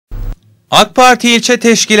AK Parti İlçe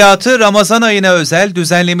Teşkilatı Ramazan ayına özel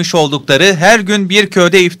düzenlemiş oldukları her gün bir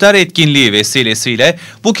köyde iftar etkinliği vesilesiyle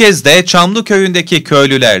bu kez de Çamlıköy'ündeki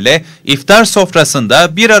köylülerle iftar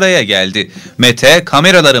sofrasında bir araya geldi. METE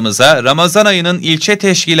kameralarımıza Ramazan ayının ilçe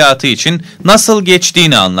teşkilatı için nasıl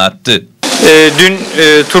geçtiğini anlattı. Dün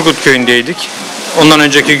Turgut Köyü'ndeydik. Ondan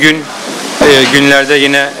önceki günlerde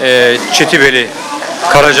yine Çetibeli,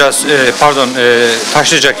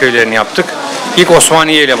 Taşlıca köylerini yaptık. İlk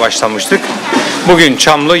Osmaniye ile başlamıştık. Bugün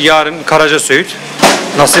Çamlı, yarın Karacasöğüt,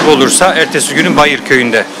 nasip olursa ertesi günün Bayır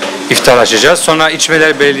Köyü'nde iftar açacağız. Sonra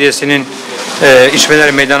İçmeler Belediyesi'nin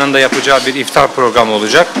İçmeler Meydanı'nda yapacağı bir iftar programı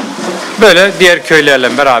olacak. Böyle diğer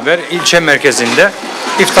köylerle beraber ilçe merkezinde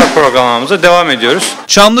iftar programımıza devam ediyoruz.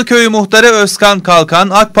 Çamlıköy Muhtarı Özkan Kalkan,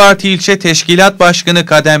 AK Parti İlçe Teşkilat Başkanı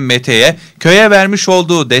KADEM METE'ye köye vermiş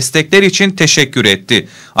olduğu destekler için teşekkür etti.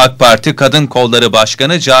 AK Parti Kadın Kolları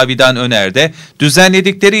Başkanı Cavidan Öner de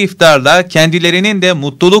düzenledikleri iftarla kendilerinin de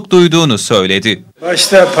mutluluk duyduğunu söyledi.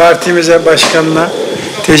 Başta partimize, başkanına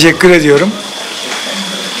teşekkür ediyorum.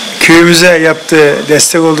 Köyümüze yaptığı,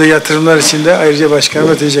 destek olduğu yatırımlar için de ayrıca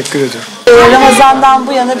başkanıma teşekkür ediyorum. Ramazan'dan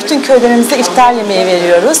bu yana bütün köylerimize iftar yemeği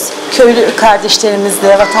veriyoruz. Köylü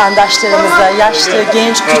kardeşlerimizle, vatandaşlarımızla, yaşlı,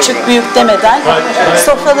 genç, küçük, büyük demeden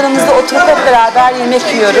sofralarımızda oturup hep beraber yemek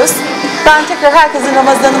yiyoruz. Ben tekrar herkesin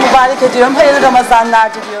Ramazan'ı mübarek ediyorum. Hayırlı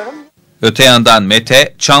Ramazanlar diliyorum. Öte yandan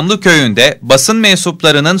METE, Çamlıköy'ünde basın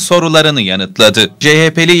mensuplarının sorularını yanıtladı.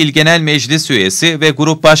 CHP'li İl Genel Meclis Üyesi ve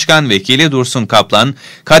Grup Başkan Vekili Dursun Kaplan,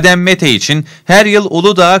 KADEM METE için her yıl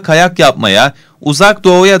Uludağ'a kayak yapmaya, Uzak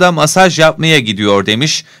Doğu'ya da masaj yapmaya gidiyor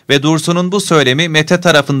demiş ve Dursun'un bu söylemi METE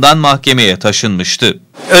tarafından mahkemeye taşınmıştı.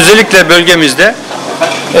 Özellikle bölgemizde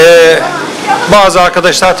bazı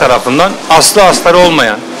arkadaşlar tarafından aslı astarı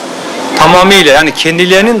olmayan, tamamıyla yani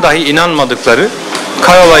kendilerinin dahi inanmadıkları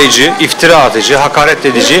karalayıcı, iftira atıcı, hakaret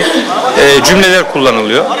edici cümleler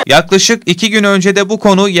kullanılıyor. Yaklaşık 2 gün önce de bu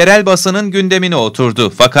konu yerel basının gündemine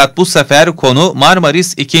oturdu. Fakat bu sefer konu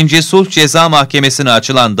Marmaris 2. Sulh Ceza Mahkemesi'ne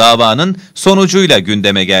açılan davanın sonucuyla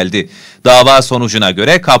gündeme geldi. Dava sonucuna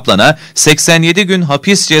göre Kaplan'a 87 gün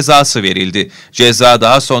hapis cezası verildi. Ceza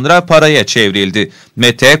daha sonra paraya çevrildi.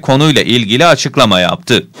 METE konuyla ilgili açıklama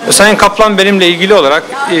yaptı. Sayın Kaplan benimle ilgili olarak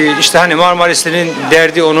işte hani Marmarisli'nin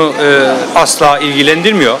derdi onu asla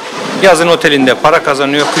ilgilendirmiyor. Yazın otelinde para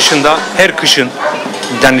kazanıyor, kışında her kışın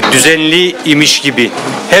yani düzenli imiş gibi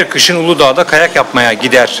her kışın Uludağ'da kayak yapmaya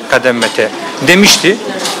gider KADEM METE demişti.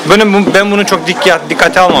 Ben bunu çok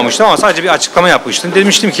dikkate almamıştım ama sadece bir açıklama yapmıştım.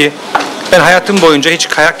 Demiştim ki ben hayatım boyunca hiç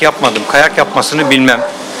kayak yapmadım. Kayak yapmasını bilmem.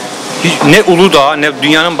 Ne Uludağ'a ne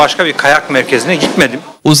dünyanın başka bir kayak merkezine gitmedim.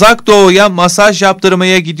 Uzak Doğu'ya masaj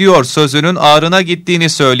yaptırmaya gidiyor sözünün ağrına gittiğini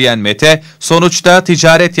söyleyen METE, sonuçta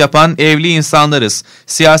ticaret yapan evli insanlarız.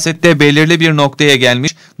 Siyasette belirli bir noktaya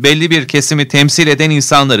gelmiş, belli bir kesimi temsil eden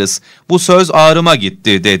insanlarız. Bu söz ağrıma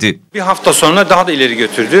gitti dedi. Bir hafta sonra daha da ileri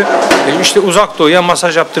götürdü. İşte Uzak Doğu'ya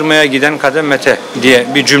masaj yaptırmaya giden KADEM METE diye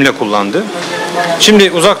bir cümle kullandı.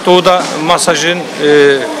 Şimdi Uzak Doğu'da masajın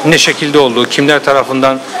ne şekilde olduğu, kimler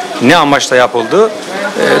tarafından ne amaçla yapıldığı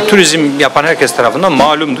turizm yapan herkes tarafından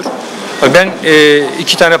malumdur. Ben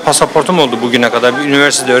 2 tane pasaportum oldu bugüne kadar. Bir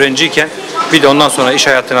üniversitede öğrenciyken bir de ondan sonra iş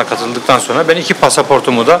hayatına katıldıktan sonra ben 2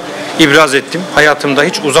 pasaportumu da ibraz ettim. Hayatımda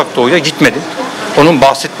hiç Uzak Doğu'ya gitmedim. Onun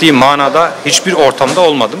bahsettiği manada hiçbir ortamda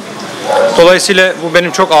olmadım. Dolayısıyla bu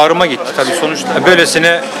benim çok ağrıma gitti. Tabii sonuçta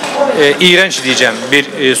böylesine iğrenç diyeceğim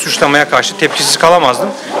bir suçlamaya karşı tepkisiz kalamazdım.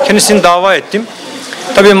 Kendisini dava ettim.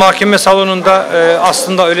 Tabii mahkeme salonunda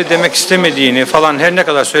aslında öyle demek istemediğini falan her ne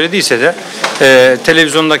kadar söylediyse de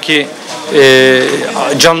televizyondaki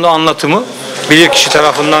canlı anlatımı bilirkişi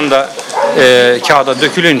tarafından da kağıda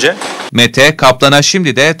dökülünce METE, Kaplan'a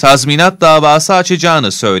şimdi de tazminat davası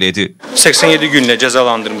açacağını söyledi. 87 günle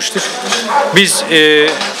cezalandırmıştık. Biz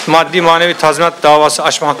maddi manevi tazminat davası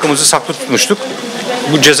açma hakkımızı saklı tutmuştuk.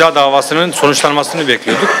 Bu ceza davasının sonuçlanmasını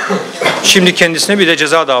bekliyorduk. Şimdi kendisine bir de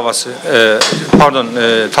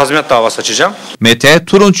tazminat davası açacağım. METE,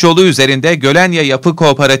 Turunç yolu üzerinde Gölenya Yapı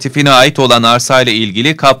Kooperatifine ait olan arsayla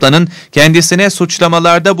ilgili Kaplan'ın kendisine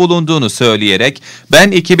suçlamalarda bulunduğunu söyleyerek,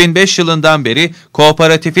 ben 2005 yılından beri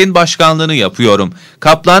kooperatifin başkanlığını yapıyorum.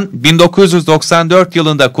 Kaplan, 1994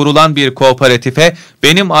 yılında kurulan bir kooperatife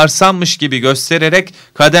benim arsammış gibi göstererek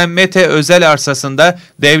KADEM METE özel arsasında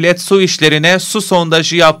devlet su işlerine su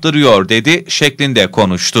sondajı yaptırıyor dedi şeklinde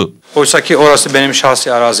konuştu. Oysa ki orası benim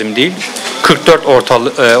şahsi arazim değil. 44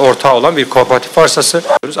 ortağı olan bir kooperatif arsası.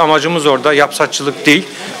 Amacımız orada yapsatçılık değil.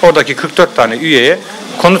 Oradaki 44 tane üyeye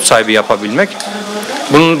konut sahibi yapabilmek.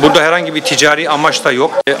 Burada herhangi bir ticari amaç da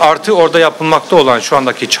yok. Artı orada yapılmakta olan şu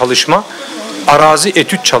andaki çalışma arazi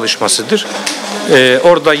etüt çalışmasıdır.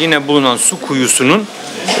 Orada yine bulunan su kuyusunun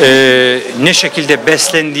ne şekilde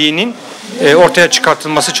beslendiğinin ortaya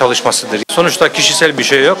çıkartılması çalışmasıdır. Sonuçta kişisel bir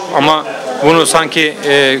şey yok ama bunu sanki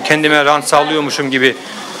kendime rant sağlıyormuşum gibi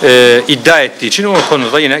iddia ettiği için o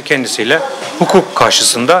konuda yine kendisiyle hukuk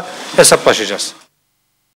karşısında hesaplaşacağız.